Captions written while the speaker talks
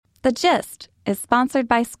The Gist is sponsored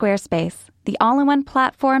by Squarespace, the all-in-one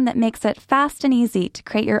platform that makes it fast and easy to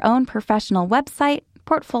create your own professional website,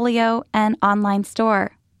 portfolio, and online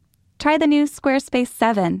store. Try the new Squarespace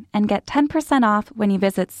 7 and get 10% off when you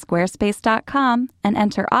visit squarespace.com and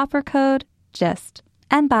enter offer code GIST.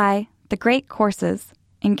 And by The Great Courses,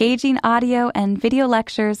 engaging audio and video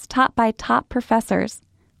lectures taught by top professors.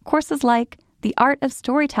 Courses like The Art of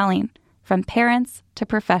Storytelling, from parents to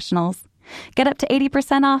professionals. Get up to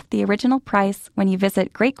 80% off the original price when you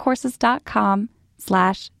visit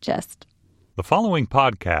greatcourses.com/gist. The following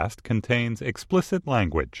podcast contains explicit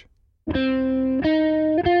language.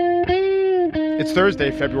 It's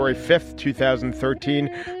Thursday, February 5th, 2013.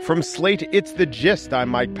 From Slate, it's The Gist. I'm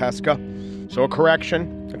Mike Pesca. So a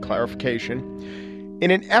correction, a clarification.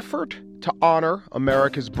 In an effort to honor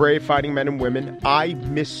America's brave fighting men and women, I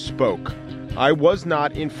misspoke. I was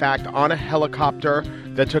not, in fact, on a helicopter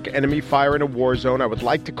that took enemy fire in a war zone. I would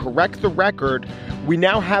like to correct the record. We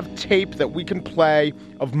now have tape that we can play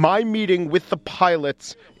of my meeting with the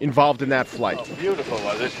pilots involved in that flight. Oh, beautiful,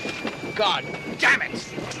 was it? God damn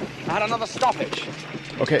it! I had another stoppage.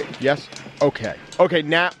 Okay, yes? Okay,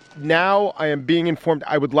 now I am being informed.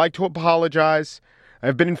 I would like to apologize.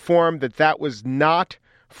 I've been informed that that was not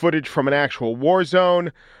footage from an actual war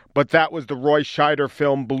zone, but that was the Roy Scheider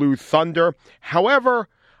film Blue Thunder. However,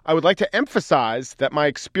 I would like to emphasize that my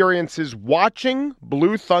experiences watching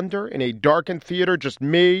Blue Thunder in a darkened theater, just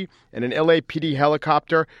me and an LAPD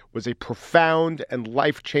helicopter, was a profound and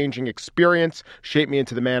life-changing experience. Shaped me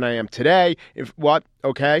into the man I am today. I'm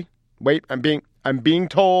being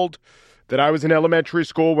told that I was in elementary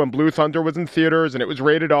school when Blue Thunder was in theaters and it was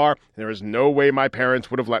rated R. There is no way my parents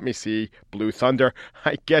would have let me see Blue Thunder.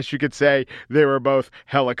 I guess you could say they were both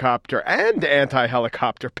helicopter and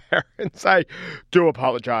anti-helicopter parents. I do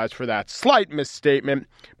apologize for that slight misstatement.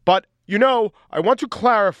 But, I want to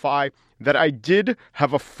clarify that I did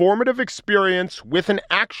have a formative experience with an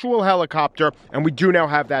actual helicopter, and we do now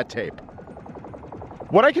have that tape.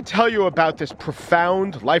 What I could tell you about this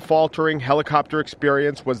profound, life-altering helicopter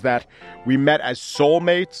experience was that we met as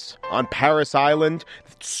soulmates on Paris Island.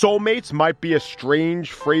 Soulmates might be a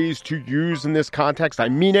strange phrase to use in this context. I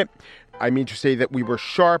mean it. I mean to say that we were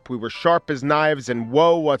sharp as knives, and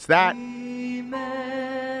whoa, what's that? We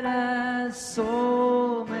met as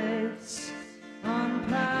soulmates on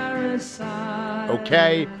Paris Island.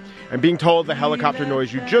 Okay. I'm being told the helicopter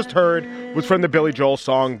noise you just heard was from the Billy Joel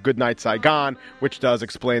song Goodnight Saigon, which does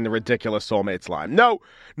explain the ridiculous Soulmates line. No,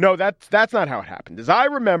 that's not how it happened. As I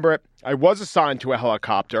remember it, I was assigned to a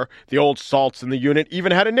helicopter. The old salts in the unit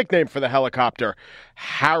even had a nickname for the helicopter,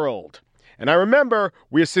 Harold. And I remember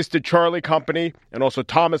we assisted Charlie Company and also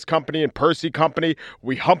Thomas Company and Percy Company.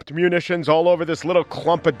 We humped munitions all over this little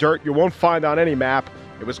clump of dirt you won't find on any map.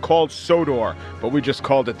 It was called Sodor, but we just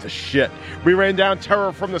called it the shit. We rained down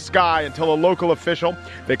terror from the sky until a local official,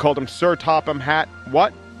 they called him Sir Topham Hatt.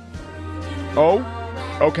 What? Oh?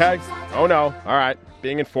 Okay. Oh no. All right.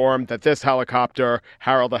 Being informed that this helicopter,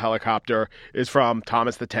 Harold the helicopter, is from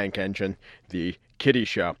Thomas the Tank Engine, the kiddie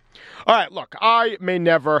show. All right, look, I may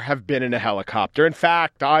never have been in a helicopter. In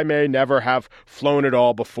fact, I may never have flown at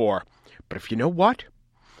all before. But if you know what?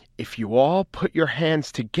 If you all put your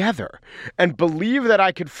hands together and believe that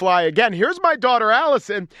I could fly again, here's my daughter,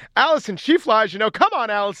 Allison. Allison, she flies, come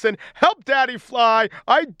on, Allison, help daddy fly.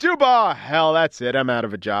 I do, hell, that's it. I'm out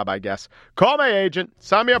of a job, I guess. Call my agent,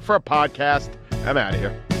 sign me up for a podcast. I'm out of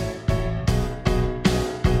here.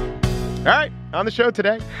 All right, on the show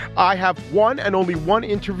today, I have one and only one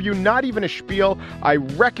interview, not even a spiel. I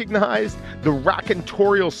recognized the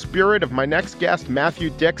racontorial spirit of my next guest,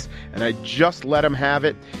 Matthew Dicks, and I just let him have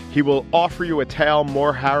it. He will offer you a tale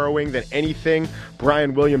more harrowing than anything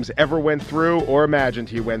Brian Williams ever went through or imagined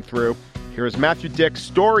he went through. Here is Matthew Dicks,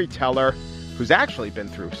 storyteller, who's actually been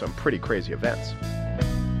through some pretty crazy events.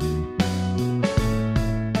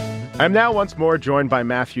 I'm now once more joined by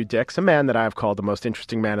Matthew Dicks, a man that I have called the most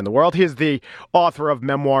interesting man in the world. He is the author of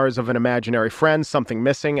Memoirs of an Imaginary Friend, Something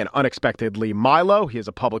Missing, and Unexpectedly Milo. He is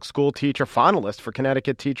a public school teacher, finalist for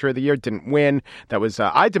Connecticut Teacher of the Year, didn't win. That was,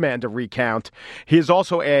 I demand a recount. He is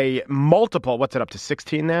also a multiple, what's it up to,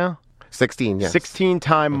 16 now? 16, yes.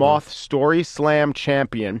 16-time Moth Story Slam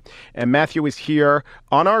champion. And Matthew is here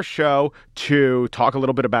on our show to talk a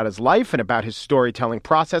little bit about his life and about his storytelling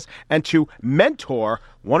process and to mentor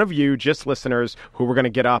one of you, just listeners, who we're going to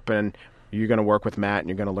get up and You're going to work with Matt, and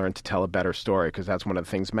you're going to learn to tell a better story, because that's one of the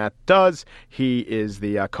things Matt does. He is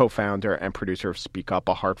the co-founder and producer of Speak Up,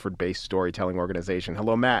 a Hartford-based storytelling organization.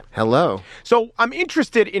 Hello, Matt. Hello. So I'm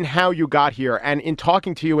interested in how you got here, and in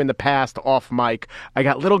talking to you in the past off mic, I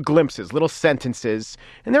got little glimpses, little sentences,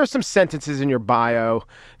 and there are some sentences in your bio,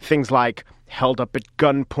 things like held up at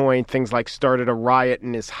gunpoint, things like started a riot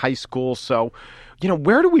in his high school. So,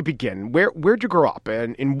 where do we begin? Where'd you grow up,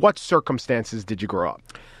 and in what circumstances did you grow up?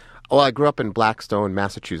 Well, I grew up in Blackstone,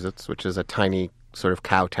 Massachusetts, which is a tiny sort of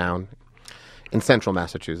cow town in central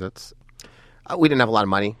Massachusetts. We didn't have a lot of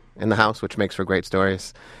money in the house, which makes for great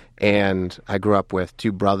stories. And I grew up with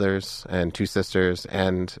 2 brothers and 2 sisters,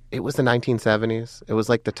 and it was the 1970s. It was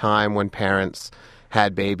like the time when parents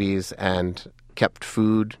had babies and kept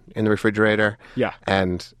food in the refrigerator. Yeah.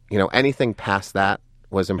 And, anything past that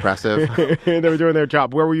was impressive. They were doing their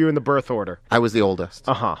job. Where were you in the birth order? I was the oldest.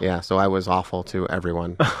 Uh-huh. Yeah, so I was awful to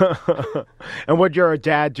everyone. And what'd your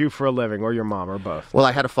dad do for a living, or your mom, or both? Well,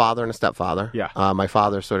 I had a father and a stepfather. Yeah. My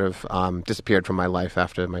father sort of disappeared from my life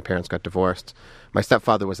after my parents got divorced. My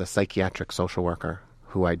stepfather was a psychiatric social worker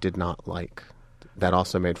who I did not like. That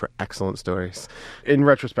also made for excellent stories. In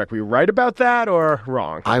retrospect, were you right about that or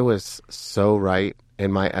wrong? I was so right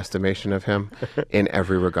in my estimation of him in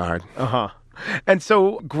every regard. Uh-huh. And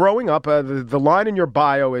so growing up, the line in your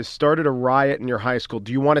bio is started a riot in your high school.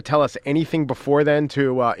 Do you want to tell us anything before then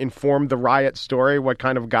to inform the riot story? What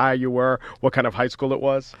kind of guy you were? What kind of high school it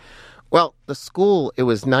was? Well, the school, it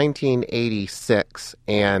was 1986,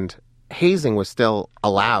 and hazing was still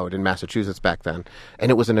allowed in Massachusetts back then.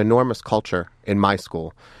 And it was an enormous culture in my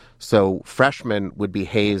school. So freshmen would be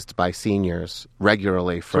hazed by seniors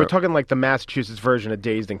regularly. So we're talking like the Massachusetts version of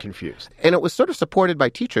Dazed and Confused. And it was sort of supported by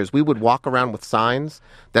teachers. We would walk around with signs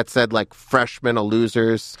that said, like, freshmen are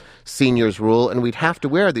losers, seniors rule. And we'd have to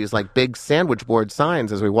wear these, like, big sandwich board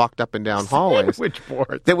signs as we walked up and down hallways. Sandwich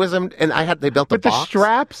boards? There was, they built a with box. The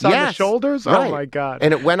straps on the shoulders? Right. Oh, my God.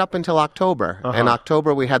 And it went up until October. Uh-huh. In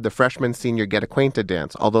October, we had the freshman senior get acquainted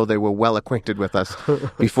dance, although they were well acquainted with us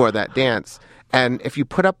before that dance. And if you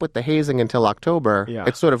put up with the hazing until October,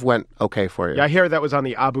 it sort of went okay for you. Yeah, I hear that was on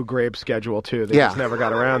the Abu Ghraib schedule, too. They just never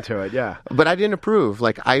got around to it, yeah. But I didn't approve.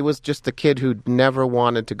 Like, I was just the kid who never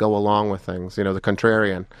wanted to go along with things, the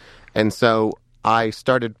contrarian. And so I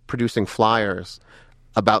started producing flyers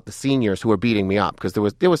about the seniors who were beating me up, because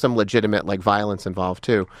there was some legitimate, like, violence involved,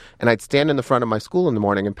 too. And I'd stand in the front of my school in the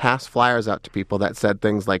morning and pass flyers out to people that said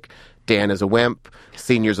things like, Dan is a wimp,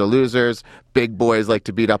 seniors are losers, big boys like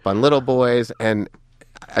to beat up on little boys, and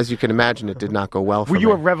as you can imagine, it did not go well for me. Were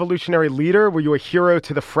you a revolutionary leader? Were you a hero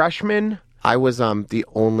to the freshmen? I was the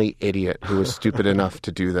only idiot who was stupid enough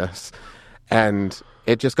to do this, and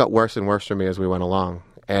it just got worse and worse for me as we went along.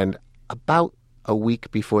 And about a week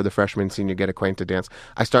before the freshman senior get acquainted dance,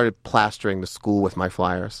 I started plastering the school with my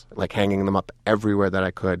flyers, like hanging them up everywhere that I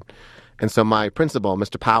could. And so my principal,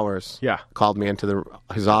 Mr. Powers, called me into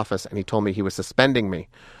his office, and he told me he was suspending me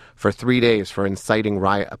for 3 days for inciting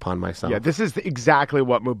riot upon myself. Yeah, this is exactly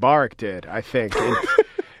what Mubarak did, I think,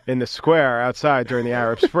 in the square outside during the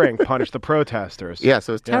Arab Spring, punished the protesters. Yeah,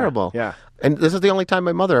 so it was terrible. Yeah. And this is the only time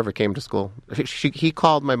my mother ever came to school. He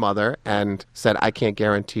called my mother and said, I can't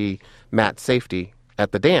guarantee Matt's safety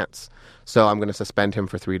at the dance, so I'm going to suspend him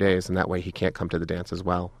for 3 days, and that way he can't come to the dance as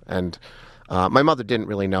well. And my mother didn't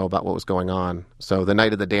really know about what was going on. So the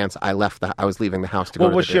night of the dance, I was leaving the house to go to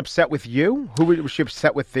the dance. Was she upset with you? Was she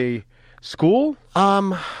upset with the school?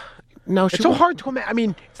 No, it's so hard to imagine. I mean,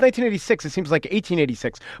 it's 1986. It seems like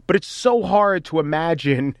 1886. But it's so hard to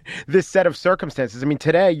imagine this set of circumstances. I mean,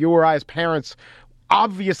 today, you or I as parents,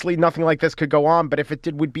 obviously nothing like this could go on. But if it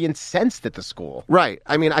did, we'd be incensed at the school. Right.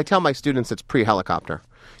 I mean, I tell my students it's pre-helicopter.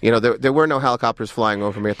 There were no helicopters flying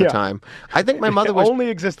over me at the time. I think my mother only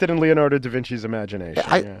existed in Leonardo da Vinci's imagination.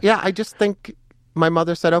 I just think my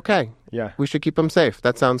mother said, okay, we should keep him safe.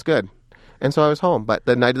 That sounds good. And so I was home. But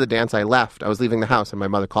the night of the dance, I left. I was leaving the house, and my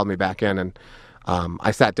mother called me back in. And I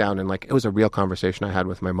sat down, and it was a real conversation I had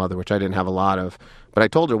with my mother, which I didn't have a lot of. But I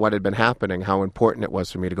told her what had been happening, how important it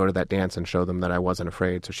was for me to go to that dance and show them that I wasn't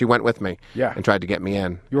afraid. So she went with me and tried to get me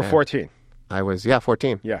in. You were 14? I was,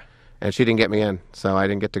 14. Yeah. And she didn't get me in, so I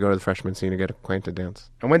didn't get to go to the freshman senior get acquainted dance.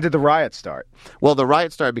 And when did the riot start? Well, the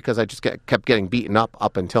riot started because I just kept getting beaten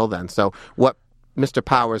up until then. So what Mr.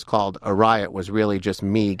 Powers called a riot was really just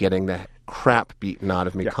me getting the crap beaten out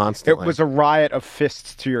of me constantly. It was a riot of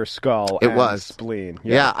fists to your skull and spleen.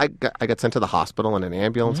 Yeah, I got sent to the hospital in an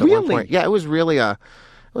ambulance at one point. Yeah, it was really a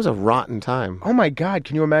rotten time. Oh my God!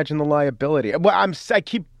 Can you imagine the liability? Well, I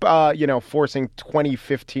keep forcing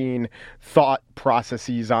 2015 thought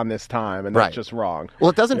processes on this time, and that's just wrong. Well,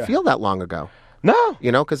 it doesn't feel that long ago. No.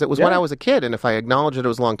 You know, because it was when I was a kid, and if I acknowledge that it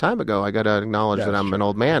was a long time ago, I got to acknowledge that I'm an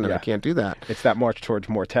old man, and I can't do that. It's that march towards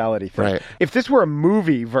mortality thing. Right. If this were a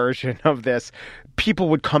movie version of this, people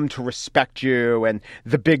would come to respect you, and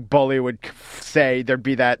the big bully would say, there'd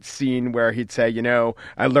be that scene where he'd say, you know,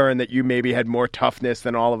 I learned that you maybe had more toughness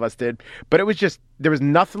than all of us did. But it was just, there was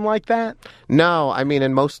nothing like that? No, I mean,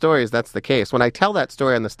 in most stories, that's the case. When I tell that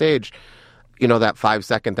story on the stage, you know, that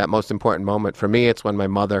 5-second, that most important moment, for me, it's when my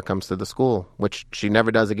mother comes to the school, which she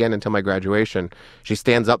never does again until my graduation. She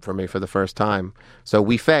stands up for me for the first time. So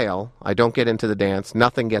we fail. I don't get into the dance.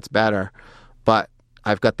 Nothing gets better. But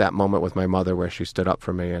I've got that moment with my mother where she stood up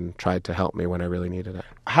for me and tried to help me when I really needed it.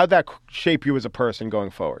 How'd that shape you as a person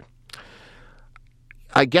going forward?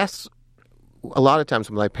 I guess a lot of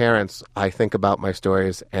times with my parents, I think about my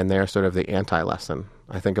stories and they're sort of the anti-lesson.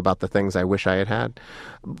 I think about the things I wish I had had.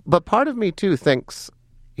 But part of me, too, thinks,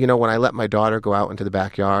 you know, when I let my daughter go out into the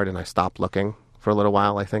backyard and I stopped looking for a little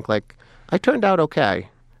while, I think, like, I turned out okay.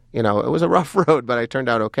 You know, it was a rough road, but I turned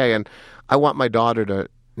out okay. And I want my daughter to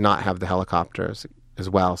not have the helicopters as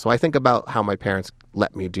well. So I think about how my parents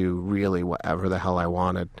let me do really whatever the hell I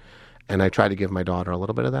wanted. And I try to give my daughter a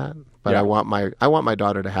little bit of that. But I want my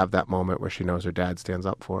daughter to have that moment where she knows her dad stands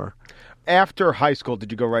up for her. After high school,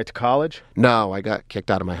 did you go right to college? No, I got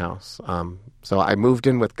kicked out of my house. So I moved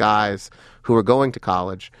in with guys who were going to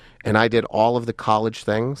college, and I did all of the college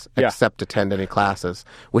things except attend any classes,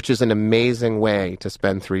 which is an amazing way to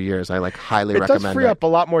spend 3 years. I highly recommend it. It does free up a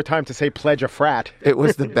lot more time to say pledge a frat. It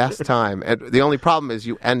was the best time. And the only problem is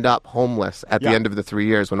you end up homeless at the end of the 3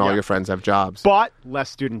 years when all your friends have jobs. But less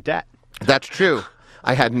student debt. That's true.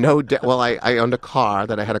 I had no debt. Well, I owned a car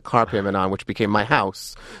that I had a car payment on, which became my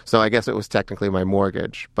house. So I guess it was technically my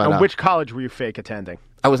mortgage. But which college were you fake attending?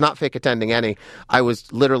 I was not fake attending any. I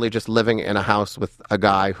was literally just living in a house with a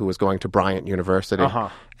guy who was going to Bryant University.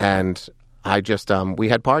 And I just, we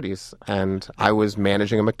had parties. And I was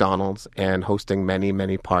managing a McDonald's and hosting many,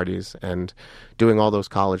 many parties and doing all those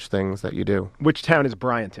college things that you do. Which town is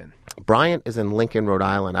Bryant in? Bryant is in Lincoln, Rhode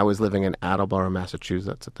Island. I was living in Attleboro,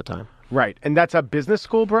 Massachusetts at the time. Right. And that's a business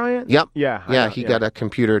school, Bryant? Yep. Yeah. He got a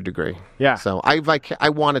computer degree. Yeah. So I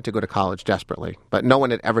wanted to go to college desperately, but no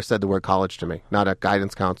one had ever said the word college to me. Not a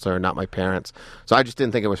guidance counselor, not my parents. So I just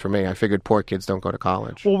didn't think it was for me. I figured poor kids don't go to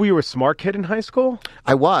college. Well, were you a smart kid in high school?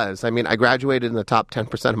 I was. I mean, I graduated in the top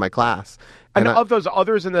 10% of my class. And of those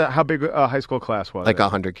others in how big a high school class was it?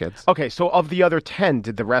 100 kids. Okay, so of the other 10,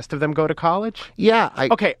 did the rest of them go to college? Yeah.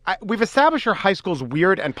 Okay, we've established your high school's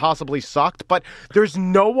weird and possibly sucked, but there's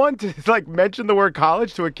no one to mention the word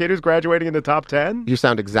college to a kid who's graduating in the top 10? You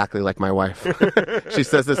sound exactly like my wife. She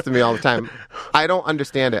says this to me all the time. I don't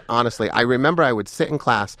understand it, honestly. I remember I would sit in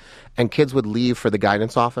class and kids would leave for the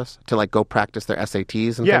guidance office to go practice their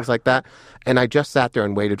SATs and things like that. And I just sat there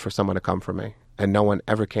and waited for someone to come for me. And no one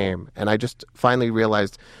ever came. And I just finally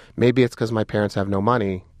realized maybe it's because my parents have no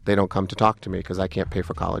money. They don't come to talk to me because I can't pay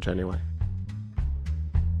for college anyway.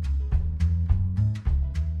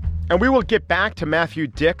 And we will get back to Matthew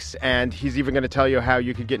Dicks, and he's even going to tell you how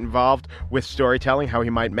you could get involved with storytelling, how he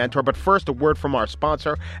might mentor. But first, a word from our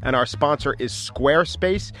sponsor, and our sponsor is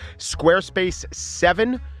Squarespace. Squarespace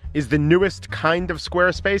 7 is the newest kind of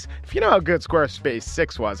Squarespace. If you know how good Squarespace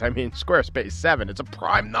 6 was, I mean, Squarespace 7, it's a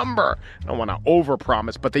prime number. I don't want to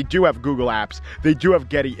overpromise, but they do have Google Apps. They do have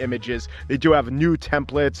Getty Images. They do have new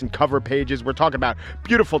templates and cover pages. We're talking about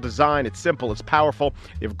beautiful design. It's simple. It's powerful.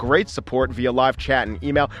 They have great support via live chat and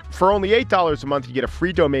email. For only $8 a month, you get a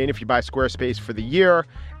free domain if you buy Squarespace for the year.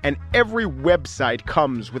 And every website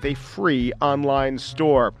comes with a free online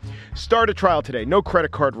store. Start a trial today. No credit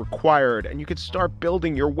card required. And you can start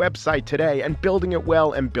building your website today and building it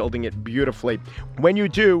well and building it beautifully. When you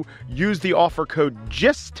do, use the offer code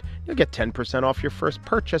GIST. You'll get 10% off your first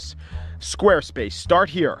purchase. Squarespace. Start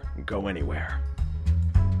here and go anywhere.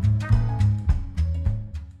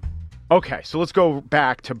 Okay, so let's go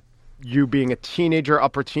back to you being a teenager,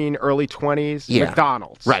 upper teen, early 20s. Yeah.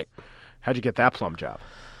 McDonald's. Right. How'd you get that plum job?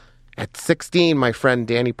 At 16, my friend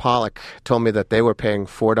Danny Pollock told me that they were paying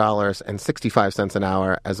 $4.65 an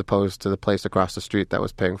hour as opposed to the place across the street that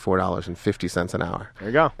was paying $4.50 an hour. There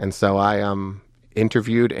you go. And so I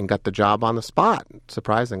interviewed and got the job on the spot,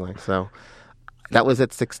 surprisingly. So that was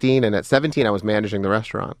at 16. And at 17, I was managing the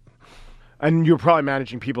restaurant. And you were probably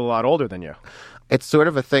managing people a lot older than you. It's sort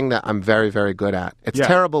of a thing that I'm very, very good at. It's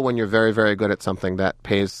terrible when you're very, very good at something that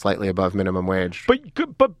pays slightly above minimum wage.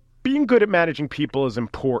 But being good at managing people is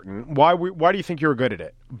important. Why do you think you were good at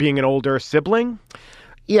it? Being an older sibling?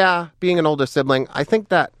 Yeah, being an older sibling. I think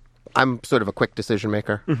that I'm sort of a quick decision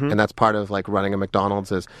maker, and that's part of running a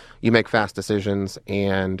McDonald's is you make fast decisions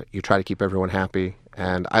and you try to keep everyone happy.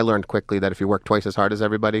 And I learned quickly that if you work twice as hard as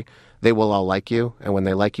everybody, they will all like you. And when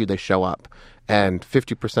they like you, they show up. And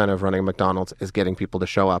 50% of running McDonald's is getting people to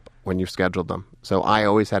show up when you've scheduled them. So I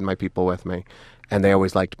always had my people with me, and they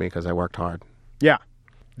always liked me because I worked hard. Yeah.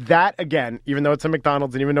 That, again, even though it's a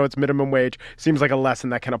McDonald's and even though it's minimum wage, seems like a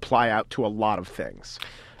lesson that can apply out to a lot of things.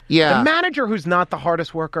 Yeah. The manager who's not the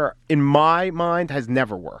hardest worker, in my mind, has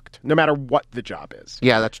never worked, no matter what the job is.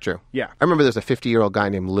 Yeah, that's true. Yeah. I remember there's a 50-year-old guy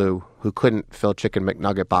named Lou who couldn't fill Chicken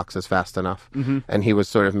McNugget boxes fast enough. Mm-hmm. And he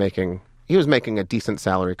was making a decent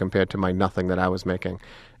salary compared to my nothing that I was making.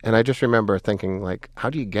 And I just remember thinking, like, how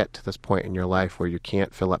do you get to this point in your life where you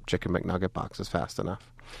can't fill up Chicken McNugget boxes fast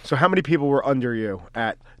enough? So how many people were under you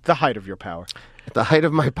at the height of your power? At the height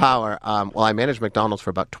of my power, I managed McDonald's for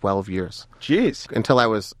about 12 years. Jeez. Until I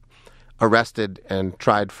was arrested and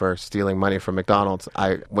tried for stealing money from McDonald's,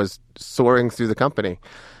 I was soaring through the company.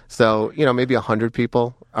 So, maybe 100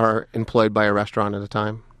 people are employed by a restaurant at a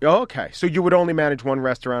time. Okay. So you would only manage one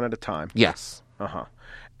restaurant at a time? Yes. Uh-huh.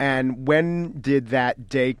 And when did that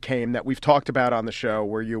day came that we've talked about on the show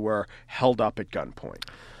where you were held up at gunpoint?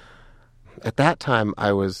 At that time, I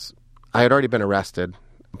had already been arrested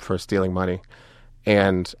for stealing money.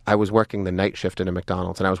 And I was working the night shift in a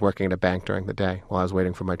McDonald's, and I was working at a bank during the day while I was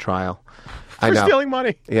waiting for my trial. For stealing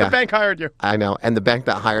money? Yeah. The bank hired you? I know. And the bank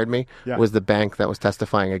that hired me was the bank that was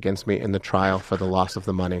testifying against me in the trial for the loss of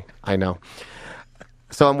the money. I know.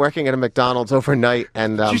 So I'm working at a McDonald's overnight,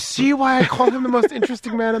 and do you see why I call him the most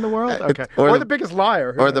interesting man in the world? Okay. Or the biggest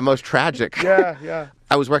liar. Or the most tragic. Yeah.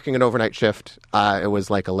 I was working an overnight shift. It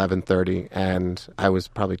was like 11:30, and I was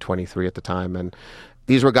probably 23 at the time, and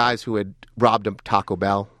these were guys who had robbed a Taco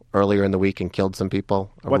Bell earlier in the week and killed some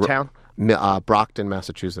people. What town? Brockton,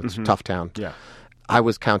 Massachusetts. Mm-hmm. Tough town. Yeah. I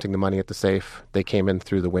was counting the money at the safe. They came in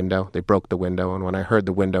through the window. They broke the window, and when I heard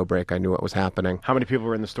the window break, I knew what was happening. How many people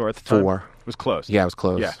were in the store at the time? 4. It was closed? Yeah, it was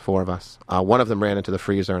closed. Yeah. 4 of us. One of them ran into the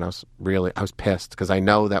freezer, and I was pissed because I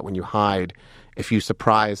know that when you hide, if you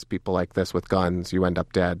surprise people like this with guns, you end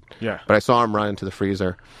up dead. Yeah. But I saw him run into the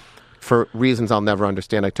freezer. For reasons I'll never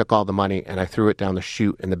understand, I took all the money and I threw it down the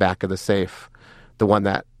chute in the back of the safe, the one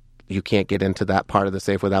that you can't get into that part of the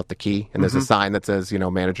safe without the key. And there's a sign that says,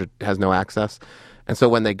 manager has no access. And so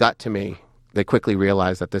when they got to me, they quickly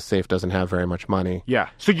realized that this safe doesn't have very much money. Yeah.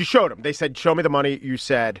 So you showed them. They said, show me the money. You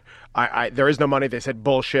said, there is no money. They said,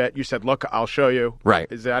 bullshit. You said, look, I'll show you. Right.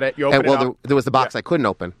 Is that it? You opened it up? There was the box I couldn't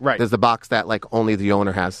open. Right. There's the box that only the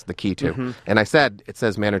owner has the key to. Mm-hmm. And I said, it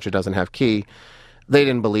says manager doesn't have key. They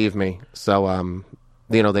didn't believe me. So,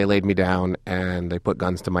 they laid me down and they put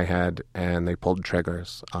guns to my head and they pulled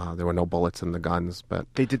triggers. There were no bullets in the guns, but...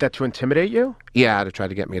 They did that to intimidate you? Yeah, to try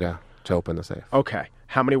to get me to open the safe. Okay.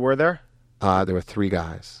 How many were there? There were 3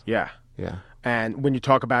 guys. Yeah. Yeah. And when you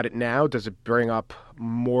talk about it now, does it bring up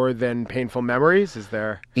more than painful memories? Is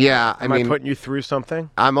there... Yeah, Am I putting you through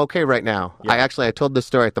something? I'm okay right now. Yeah. I told this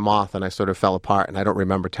story at the Moth and I sort of fell apart and I don't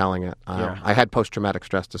remember telling it. I had post-traumatic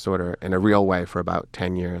stress disorder in a real way for about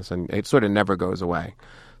 10 years and it sort of never goes away.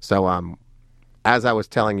 So as I was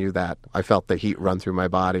telling you that, I felt the heat run through my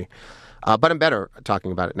body. But I'm better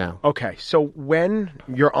talking about it now. Okay, so when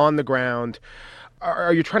you're on the ground...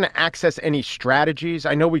 Are you trying to access any strategies?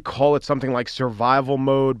 I know we call it something like survival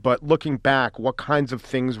mode, but looking back, what kinds of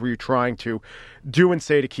things were you trying to do and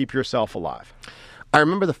say to keep yourself alive? I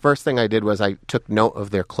remember the first thing I did was I took note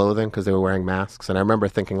of their clothing because they were wearing masks. And I remember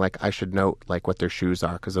thinking, I should note, what their shoes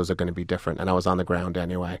are because those are going to be different. And I was on the ground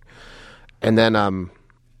anyway. And then,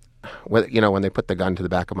 when they put the gun to the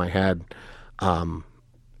back of my head, and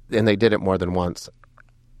they did it more than once,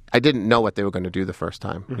 I didn't know what they were going to do the first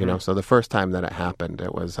time, So the first time that it happened,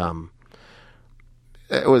 it was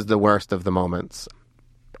the worst of the moments.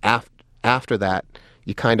 After that,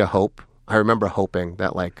 you kind of hope. I remember hoping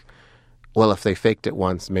that, if they faked it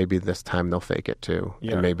once, maybe this time they'll fake it too,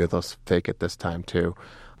 and maybe they'll fake it this time too.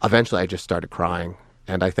 Eventually, I just started crying,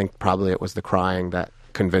 and I think probably it was the crying that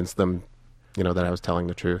convinced them, that I was telling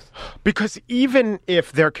the truth. Because even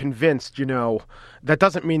if they're convinced, that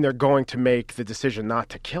doesn't mean they're going to make the decision not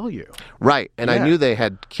to kill you. Right. And I knew they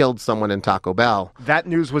had killed someone in Taco Bell. That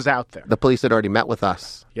news was out there. The police had already met with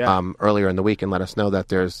us earlier in the week and let us know that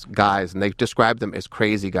there's guys, and they described them as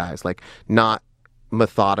crazy guys, not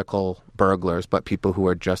methodical burglars, but people who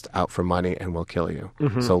are just out for money and will kill you.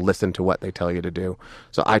 Mm-hmm. So listen to what they tell you to do.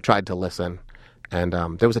 So I tried to listen. And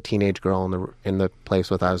there was a teenage girl in the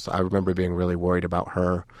place with us. I remember being really worried about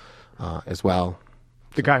her as well.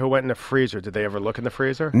 The guy who went in the freezer, did they ever look in the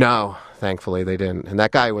freezer? No, thankfully they didn't. And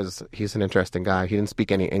that guy he's an interesting guy. He didn't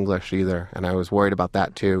speak any English either. And I was worried about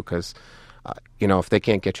that too because If they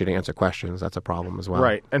can't get you to answer questions, that's a problem as well.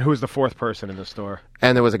 Right. And who's the fourth person in the store?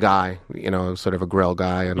 And there was a guy, sort of a grill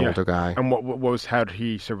guy, an older guy. And how did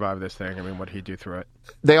he survive this thing? I mean, what did he do through it?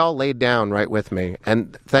 They all laid down right with me,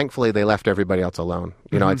 and thankfully they left everybody else alone.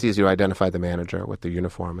 It's easy to identify the manager with the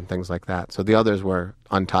uniform and things like that. So the others were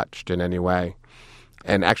untouched in any way.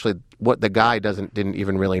 And actually, what the guy didn't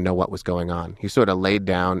even really know what was going on. He sort of laid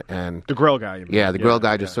down and... The grill guy, you mean? Yeah, the grill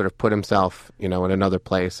guy just sort of put himself, in another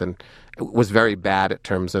place, and was very bad in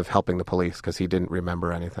terms of helping the police because he didn't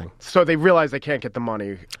remember anything. So they realize they can't get the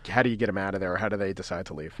money. How do you get him out of there, or how do they decide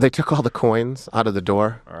to leave? They took all the coins out of the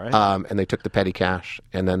door, all right. And they took the petty cash,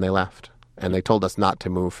 and then they left. And they told us not to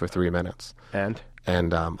move for 3 minutes. And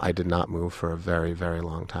I did not move for a very, very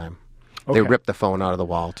long time. Okay. They ripped the phone out of the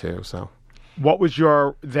wall, too, so... What was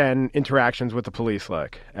your, then, interactions with the police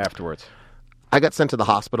like afterwards? I got sent to the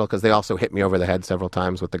hospital because they also hit me over the head several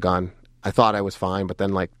times with the gun. I thought I was fine, but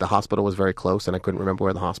then, the hospital was very close, and I couldn't remember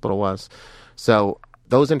where the hospital was. So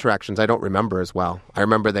those interactions I don't remember as well. I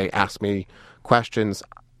remember they asked me questions.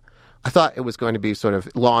 I thought it was going to be sort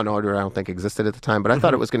of law and order. I don't think existed at the time, but I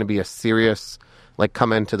thought it was going to be a serious...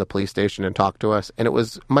 come into the police station and talk to us. And it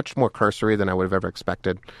was much more cursory than I would have ever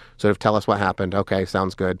expected. Sort of tell us what happened. Okay,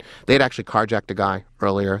 sounds good. They had actually carjacked a guy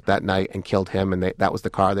earlier that night and killed him, and that was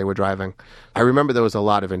the car they were driving. I remember there was a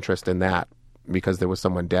lot of interest in that because there was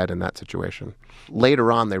someone dead in that situation.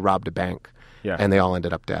 Later on, they robbed a bank, and they all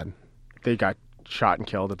ended up dead. They got shot and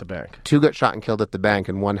killed at the bank. 2 got shot and killed at the bank,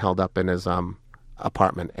 and 1 held up in his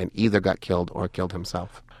apartment and either got killed or killed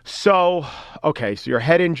himself. So your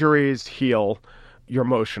head injuries heal. Your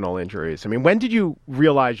emotional injuries. I mean, when did you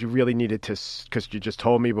realize you really needed to, because you just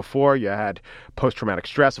told me before you had post-traumatic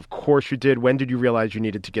stress. Of course you did. When did you realize you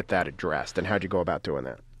needed to get that addressed, and how'd you go about doing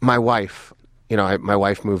that? My wife, my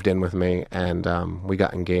wife moved in with me, and we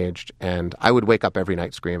got engaged, and I would wake up every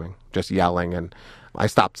night screaming, just yelling, and I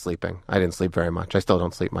stopped sleeping. I didn't sleep very much. I still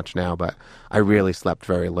don't sleep much now, but I really slept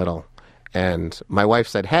very little. And my wife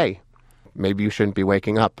said, hey, maybe you shouldn't be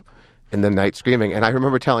waking up in the night screaming. And I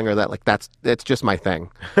remember telling her that, it's just my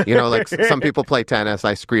thing. Some people play tennis,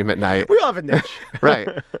 I scream at night. We all have a niche. Right.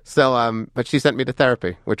 So, but she sent me to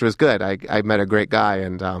therapy, which was good. I met a great guy,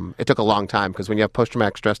 and it took a long time because when you have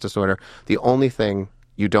post-traumatic stress disorder, the only thing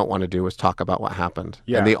you don't want to do is talk about what happened.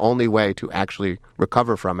 Yeah. And the only way to actually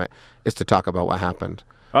recover from it is to talk about what happened.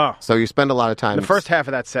 Oh. So you spend a lot of time... The first half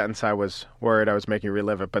of that sentence, I was worried I was making you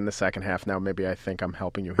relive it, but in the second half, now maybe I think I'm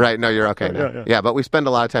helping you. Right, no, you're okay now. Yeah, but we spend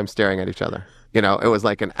a lot of time staring at each other. It was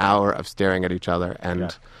like an hour of staring at each other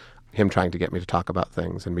and him trying to get me to talk about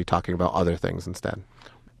things and me talking about other things instead.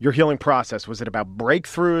 Your healing process, was it about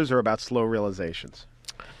breakthroughs or about slow realizations?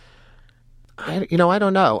 I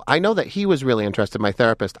don't know. I know that he was really interested, my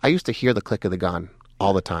therapist. I used to hear the click of the gun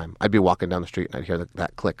all the time. I'd be walking down the street and I'd hear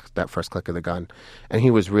that click, that first click of the gun. And he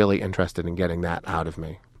was really interested in getting that out of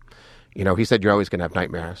me. He said, you're always going to have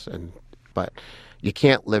nightmares, but you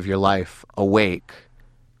can't live your life awake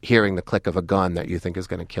hearing the click of a gun that you think is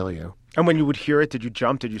going to kill you. And when you would hear it, did you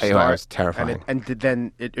jump? Did you start? It was terrifying. And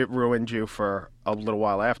then it ruined you for a little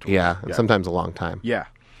while afterwards? Yeah, and sometimes a long time. Yeah.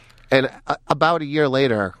 And about a year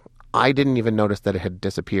later, I didn't even notice that it had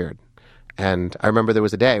disappeared. And I remember there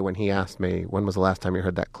was a day when he asked me, when was the last time you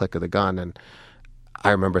heard that click of the gun? And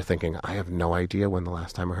I remember thinking, I have no idea when the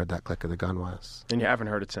last time I heard that click of the gun was. And you haven't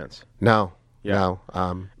heard it since? No. Yeah.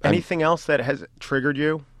 No. Anything else that has triggered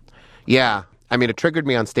you? Yeah. I mean, it triggered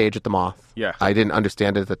me on stage at the Moth. Yeah. I didn't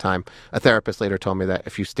understand it at the time. A therapist later told me that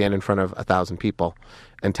if you stand in front of 1,000 people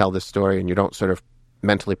and tell this story and you don't sort of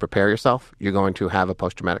mentally prepare yourself, you're going to have a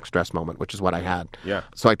post-traumatic stress moment, which is what I had. Yeah.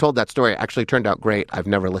 So I told that story. It actually turned out great. I've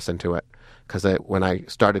never listened to it because when I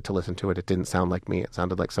started to listen to it, it didn't sound like me. It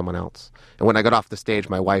sounded like someone else. And when I got off the stage,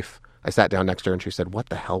 my wife, I sat down next to her and she said, what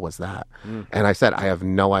the hell was that? And I said, I have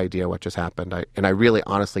no idea what just happened. I really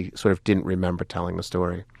honestly sort of didn't remember telling the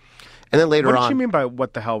story. And then later on... What did she mean by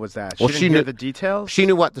what the hell was that? Well, she didn't hear the details? She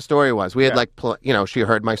knew what the story was. We had she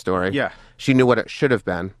heard my story. Yeah. She knew what it should have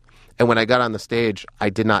been. And when I got on the stage, I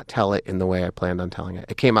did not tell it in the way I planned on telling it.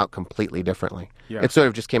 It came out completely differently. Yeah. It sort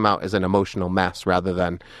of just came out as an emotional mess rather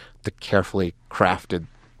than the carefully crafted,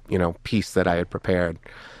 piece that I had prepared.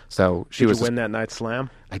 So Did you win that night slam?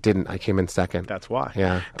 I didn't. I came in second. That's why.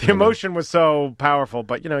 Yeah. The emotion was so powerful,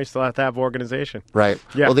 but you still have to have organization. Right.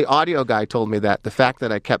 Yeah. Well, the audio guy told me that the fact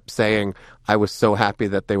that I kept saying I was so happy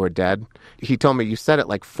that they were dead, he told me you said it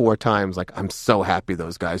like 4 times, like, I'm so happy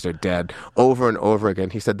those guys are dead, over and over again.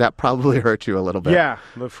 He said that probably hurt you a little bit. Yeah,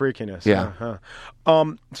 the freakiness. Yeah.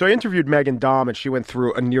 So I interviewed Megan Dahm, and she went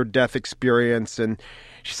through a near-death experience, and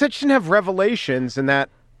she said she didn't have revelations, and that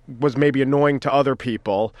was maybe annoying to other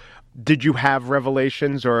people. Did you have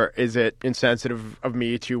revelations, or is it insensitive of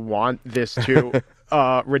me to want this to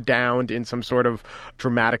redound in some sort of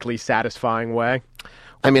dramatically satisfying way?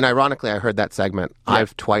 I mean, ironically, I heard that segment. Yeah.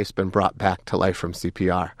 I've twice been brought back to life from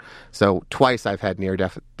CPR. So twice I've had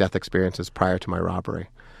near-death experiences prior to my robbery.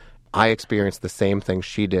 I experienced the same thing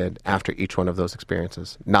she did after each one of those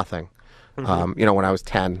experiences. Nothing. Mm-hmm. When I was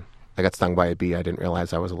 10, I got stung by a bee. I didn't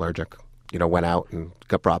realize I was allergic. Went out and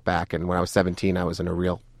got brought back. And when I was 17, I was in a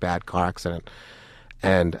real bad car accident.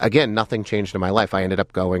 And again, nothing changed in my life. I ended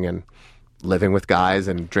up going and living with guys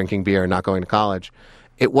and drinking beer and not going to college.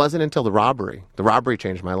 It wasn't until the robbery. The robbery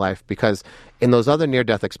changed my life because in those other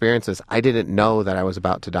near-death experiences, I didn't know that I was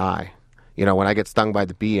about to die. When I get stung by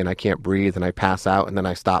the bee and I can't breathe and I pass out and then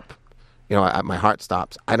I stop, my heart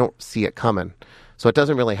stops, I don't see it coming. So it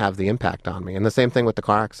doesn't really have the impact on me. And the same thing with the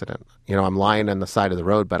car accident. I'm lying on the side of the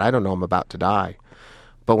road, but I don't know I'm about to die.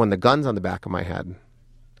 But when the gun's on the back of my head,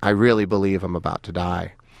 I really believe I'm about to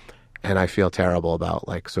die. And I feel terrible about,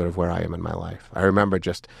 sort of where I am in my life. I remember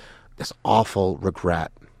just this awful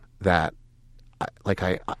regret that,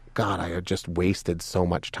 I had just wasted so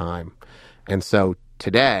much time. And so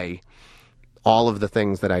today, all of the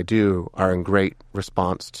things that I do are in great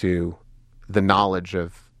response to the knowledge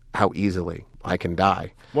of how easily I can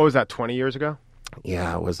die. What was that, 20 years ago?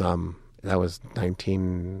 Yeah, it was, that was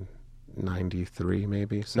 1993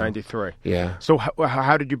 maybe. So. 93. Yeah. So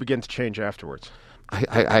how did you begin to change afterwards?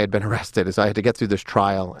 I had been arrested, so I had to get through this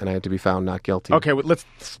trial, and I had to be found not guilty. Okay, well, let's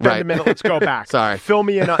spend a minute. Let's go back. Sorry. Fill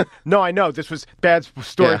me in on... No, I know. This was bad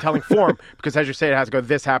storytelling form, because as you say, it has to go,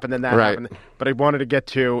 this happened, then that happened. But I wanted to get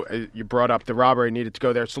to, you brought up the robbery, needed to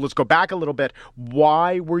go there. So let's go back a little bit.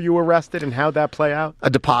 Why were you arrested, and how'd that play out? A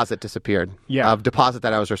deposit disappeared. Yeah. A deposit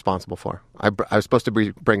that I was responsible for. I was supposed to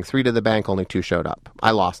bring 3 to the bank, only 2 showed up.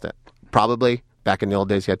 I lost it. Probably... Back in the old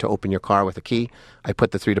days, you had to open your car with a key. I put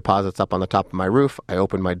the 3 deposits up on the top of my roof. I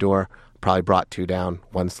opened my door, probably brought 2 down.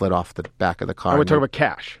 1 slid off the back of the car. And we're talking about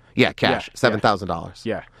cash. Yeah, cash. $7,000.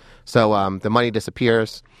 Yeah. So the money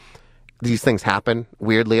disappears. These things happen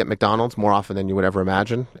weirdly at McDonald's more often than you would ever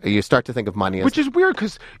imagine. You start to think of money as... Which is weird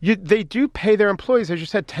because they do pay their employees, as you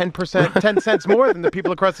said, 10%, 10 cents more than the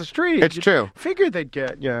people across the street. It's true. Figured they'd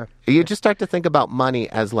get, yeah. You just start to think about money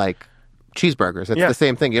as cheeseburgers. It's the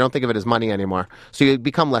same thing. You don't think of it as money anymore. So you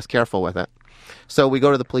become less careful with it. So we go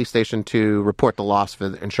to the police station to report the loss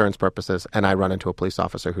for insurance purposes, and I run into a police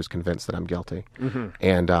officer who's convinced that I'm guilty. Mm-hmm.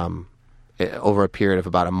 And over a period of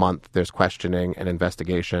about a month, there's questioning and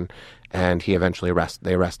investigation, and they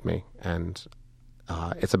arrest me. And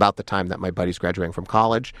it's about the time that my buddy's graduating from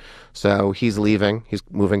college. So he's leaving. He's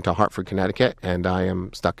moving to Hartford, Connecticut, and I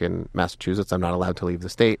am stuck in Massachusetts. I'm not allowed to leave the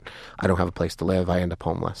state. I don't have a place to live. I end up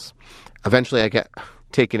homeless. Eventually, I get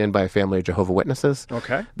taken in by a family of Jehovah's Witnesses.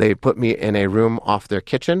 Okay. They put me in a room off their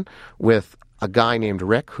kitchen with a guy named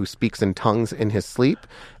Rick who speaks in tongues in his sleep,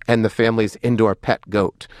 and the family's indoor pet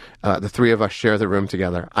goat. The 3 of us share the room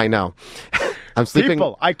together. I know. I'm sleeping.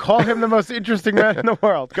 People, I call him the most interesting man in the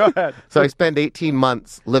world. Go ahead. So I spend 18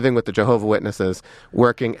 months living with the Jehovah's Witnesses,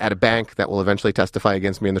 working at a bank that will eventually testify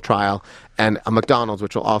against me in the trial, and a McDonald's,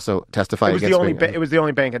 which will also testify against me. It was the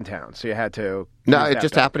only bank in town, so you had to... No, it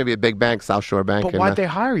just happened to be a big bank, South Shore Bank. But why'd they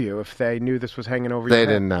hire you if they knew this was hanging over your head?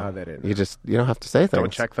 They didn't know. Oh, they didn't. You don't have to say things.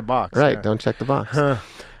 Don't check the box. Right, yeah. Don't check the box. Huh.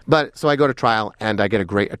 But so I go to trial, and I get a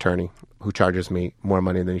great attorney who charges me more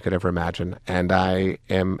money than you could ever imagine. And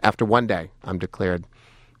after one day, I'm declared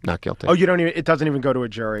not guilty. Oh, it doesn't even go to a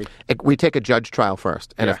jury? We take a judge trial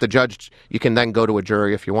first. And if the judge, you can then go to a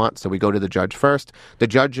jury if you want. So we go to the judge first. The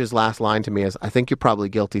judge's last line to me is, I think you're probably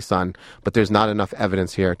guilty, son, but there's not enough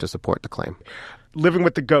evidence here to support the claim. Living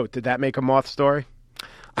with the goat, did that make a moth story?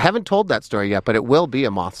 I haven't told that story yet, but it will be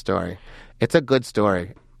a moth story. It's a good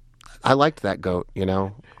story. I liked that goat,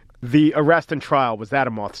 The arrest and trial, was that a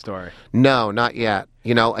moth story? No, not yet.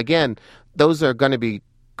 Again, those are going to be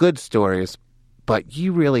good stories, but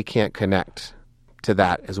you really can't connect to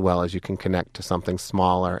that as well as you can connect to something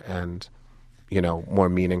smaller and, more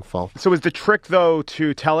meaningful. So is the trick, though,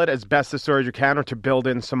 to tell it as best a story as you can, or to build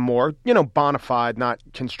in some more, bona fide, not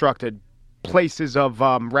constructed places of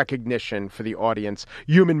recognition for the audience,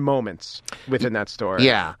 human moments within that story?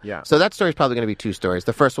 Yeah. So that story is probably going to be 2 stories.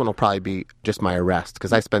 The first one will probably be just my arrest,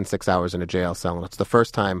 because I spent 6 hours in a jail cell, and it's the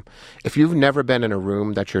first time. If you've never been in a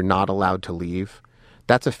room that you're not allowed to leave,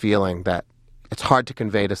 that's a feeling that it's hard to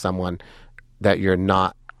convey to someone, that you're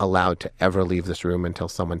not allowed to ever leave this room until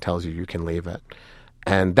someone tells you can leave it.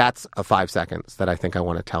 And that's a 5 seconds that I think I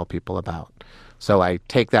want to tell people about. So I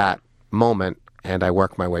take that moment and I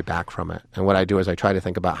work my way back from it. And what I do is I try to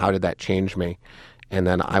think about, how did that change me? And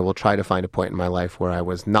then I will try to find a point in my life where I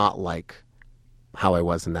was not like how I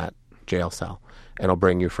was in that jail cell, and it'll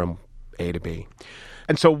bring you from A to B.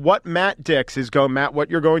 And so what Matt Dicks is going, Matt, what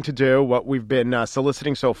you're going to do, what we've been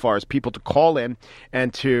soliciting so far is people to call in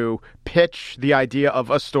and to pitch the idea of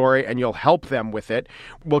a story, and you'll help them with it.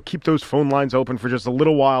 We'll keep those phone lines open for just a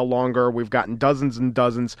little while longer. We've gotten dozens and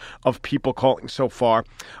dozens of people calling so far.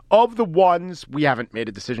 Of the ones, we haven't made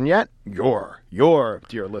a decision yet. Your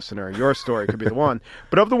dear listener, your story could be the one.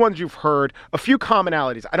 But of the ones you've heard, a few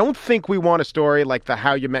commonalities. I don't think we want a story like the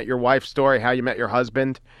How You Met Your Wife story, How You Met Your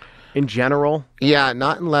Husband. In general? Yeah,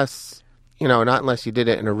 not unless you did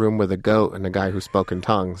it in a room with a goat and a guy who spoke in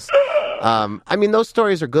tongues. I mean, those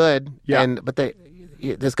stories are good, but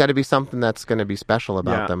there's got to be something that's going to be special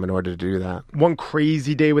about them in order to do that. One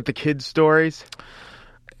crazy day with the kids stories?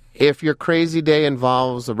 If your crazy day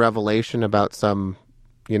involves a revelation about some,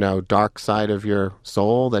 dark side of your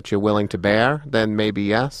soul that you're willing to bear, then maybe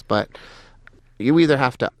yes. But you either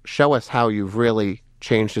have to show us how you've really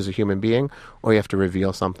changed as a human being, or you have to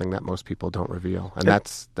reveal something that most people don't reveal. And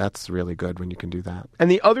that's really good when you can do that. And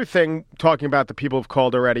the other thing, talking about the people who've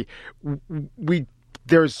called already,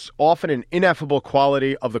 there's often an ineffable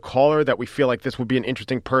quality of the caller that we feel like this would be an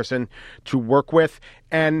interesting person to work with.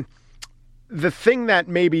 And the thing that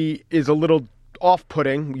maybe is a little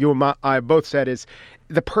off-putting, you and I both said, is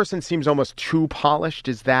the person seems almost too polished.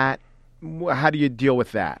 How do you deal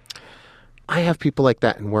with that? I have people like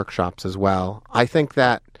that in workshops as well. I think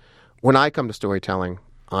that when I come to storytelling,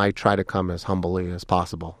 I try to come as humbly as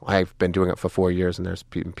possible. I've been doing it for 4 years, and there's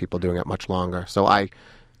people doing it much longer. So I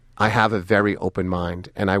have a very open mind,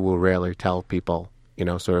 and I will rarely tell people,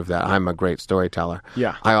 sort of that I'm a great storyteller.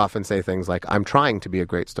 Yeah. I often say things like, I'm trying to be a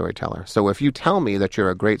great storyteller. So if you tell me that you're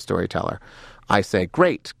a great storyteller, I say,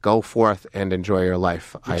 great, go forth and enjoy your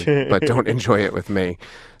life, but don't enjoy it with me.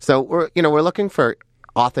 So we're looking for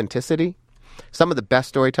authenticity. Some of the best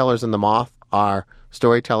storytellers in the Moth are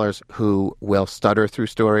storytellers who will stutter through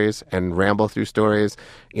stories and ramble through stories.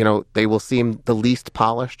 They will seem the least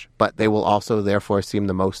polished, but they will also therefore seem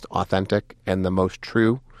the most authentic and the most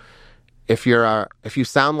true. If you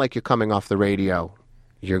sound like you're coming off the radio,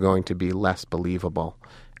 you're going to be less believable,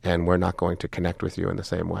 and we're not going to connect with you in the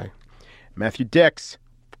same way. Matthew Dicks,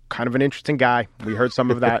 kind of an interesting guy. We heard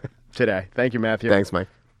some of that today. Thank you, Matthew. Thanks, Mike.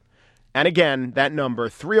 And again, that number,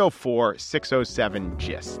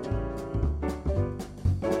 304-607-GIST.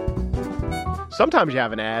 Sometimes you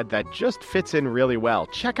have an ad that just fits in really well.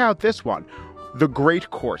 Check out this one. The Great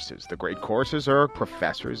Courses. The Great Courses are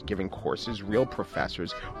professors giving courses, real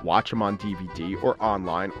professors. Watch them on DVD or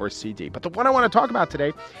online or CD. But the one I want to talk about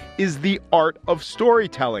today is The Art of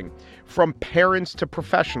Storytelling. From Parents to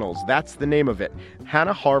Professionals. That's the name of it.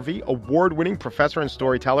 Hannah Harvey, award-winning professor and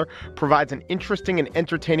storyteller, provides an interesting and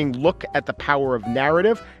entertaining look at the power of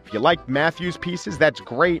narrative. If you like Matthew's pieces, that's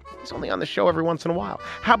great. He's only on the show every once in a while.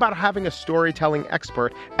 How about having a storytelling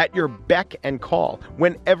expert at your beck and call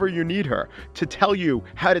whenever you need her to tell you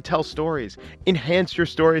how to tell stories, enhance your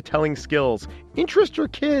storytelling skills, interest your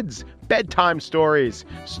kids, bedtime stories,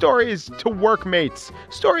 stories to workmates,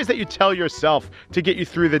 stories that you tell yourself to get you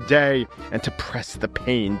through the day and to press the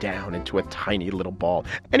pain down into a tiny little ball.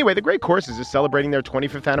 Anyway, The Great Courses is celebrating their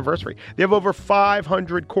 25th anniversary. They have over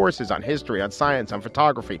 500 courses on history, on science, on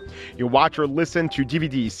photography. You watch or listen to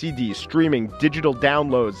DVDs, CDs, streaming, digital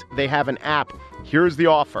downloads. They have an app. Here's the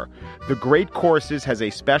offer. The Great Courses has a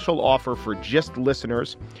special offer for GIST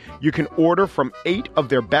listeners. You can order from 8 of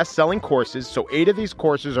their best-selling courses. So 8 of these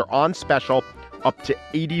courses are on special, up to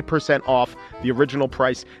 80% off the original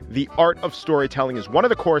price. The Art of Storytelling is one of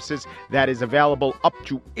the courses that is available up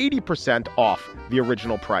to 80% off the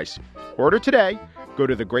original price. Order today. Go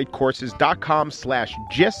to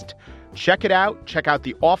thegreatcourses.com/gist. Check it out. Check out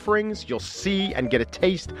the offerings. You'll see and get a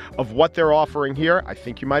taste of what they're offering here. I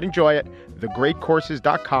think you might enjoy it.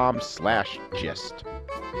 Thegreatcourses.com/gist.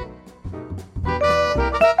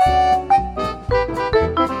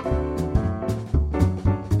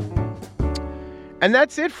 And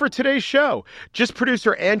that's it for today's show. GIST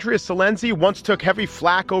producer Andrea Salenzi once took heavy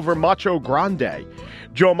flack over Macho Grande.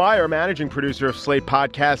 Joe Meyer, managing producer of Slate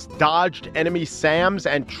Podcasts, dodged enemy Sams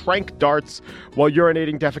and trank darts while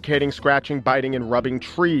urinating, defecating, scratching, biting, and rubbing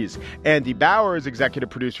trees. Andy Bowers,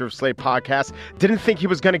 executive producer of Slate Podcasts, didn't think he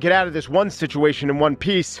was going to get out of this one situation in one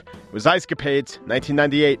piece. It was Ice Capades,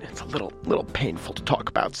 1998. It's a little painful to talk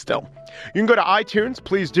about still. You can go to iTunes.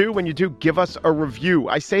 Please do. When you do, give us a review.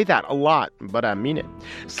 I say that a lot, but I mean it.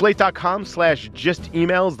 Slate.com/GIST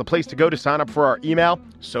email is the place to go to sign up for our email.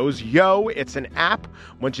 So's Yo. It's an app.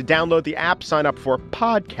 Once you download the app, sign up for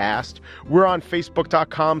podcast. We're on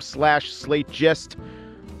Facebook.com/SlateGist.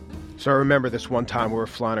 So I remember this one time we were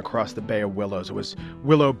flying across the Bay of Willows. It was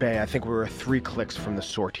Willow Bay. I think we were 3 clicks from the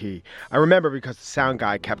sortie. I remember because the sound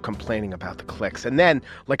guy kept complaining about the clicks. And then,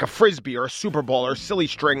 like a Frisbee or a Super Bowl or a silly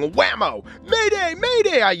string, whammo! Mayday!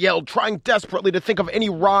 Mayday! I yelled, trying desperately to think of any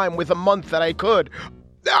rhyme with a month that I could.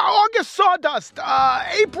 August sawdust,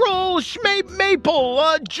 April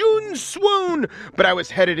maple, June swoon. But I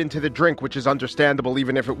was headed into the drink, which is understandable,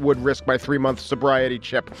 even if it would risk my 3-month sobriety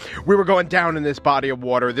chip. We were going down in this body of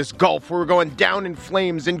water, this gulf. We were going down in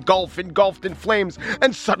flames, engulfed in flames.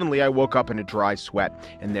 And suddenly I woke up in a dry sweat.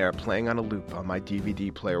 And there, playing on a loop on my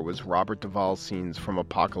DVD player, was Robert Duvall's scenes from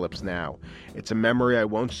Apocalypse Now. It's a memory I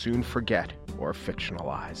won't soon forget or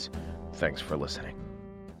fictionalize. Thanks for listening.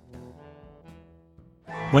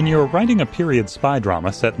 When you're writing a period spy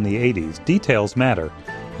drama set in the 80s, details matter.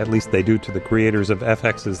 At least they do to the creators of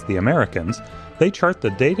FX's The Americans. They chart the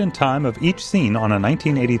date and time of each scene on a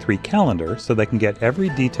 1983 calendar so they can get every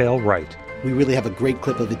detail right. We really have a great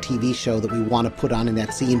clip of a TV show that we want to put on in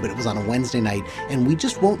that scene, but it was on a Wednesday night, and we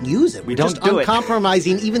just won't use it. We're just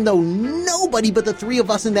uncompromising, even though nobody but the 3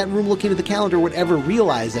 of us in that room looking at the calendar would ever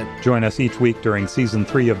realize it. Join us each week during Season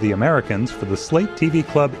 3 of The Americans for the Slate TV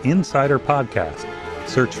Club Insider Podcast.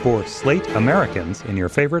 Search for Slate Americans in your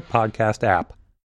favorite podcast app.